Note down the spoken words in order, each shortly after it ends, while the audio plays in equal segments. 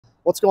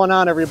What's going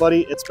on,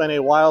 everybody? It's been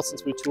a while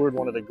since we toured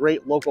one of the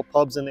great local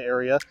pubs in the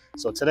area.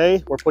 So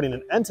today we're putting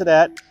an end to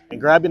that and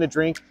grabbing a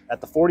drink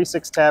at the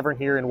 46 Tavern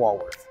here in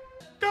Walworth.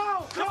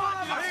 Go! Come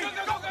on!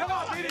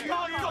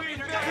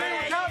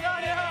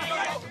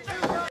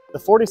 The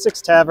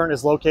 46 Tavern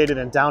is located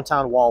in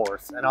downtown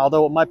Walworth, and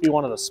although it might be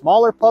one of the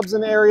smaller pubs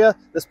in the area,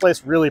 this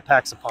place really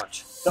packs a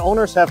punch. The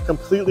owners have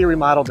completely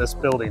remodeled this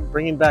building,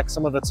 bringing back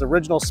some of its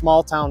original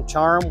small town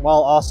charm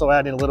while also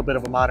adding a little bit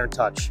of a modern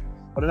touch.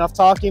 But enough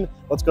talking,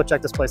 let's go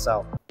check this place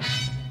out.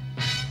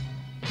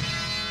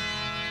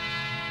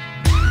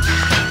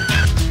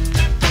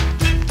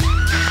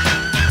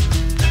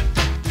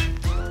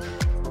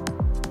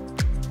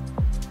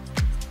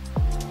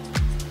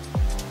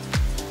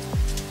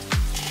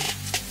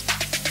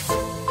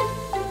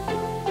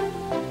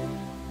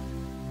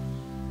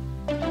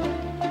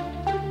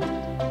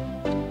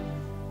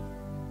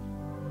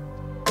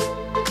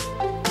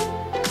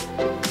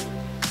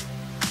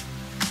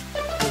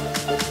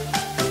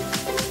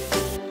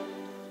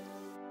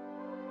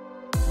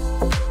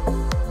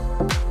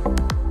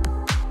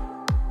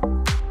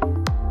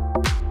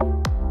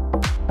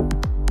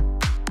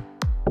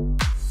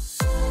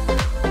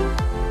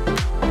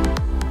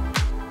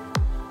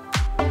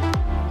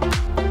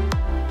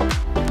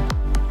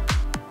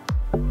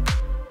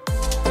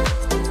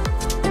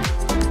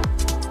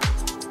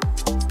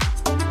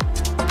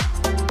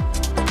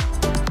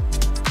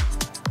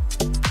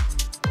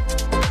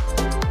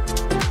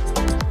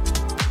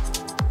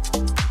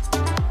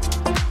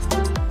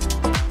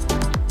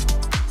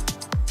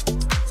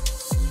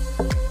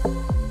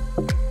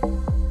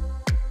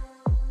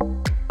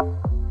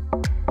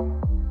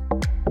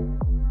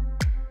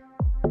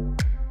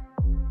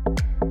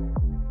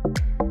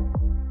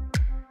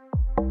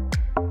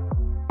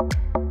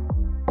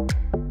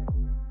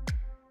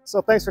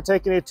 So thanks for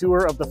taking a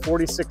tour of the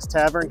 46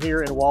 Tavern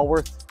here in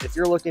Walworth. If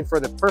you're looking for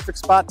the perfect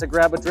spot to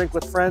grab a drink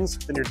with friends,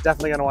 then you're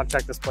definitely going to want to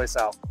check this place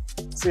out.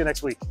 See you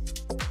next week.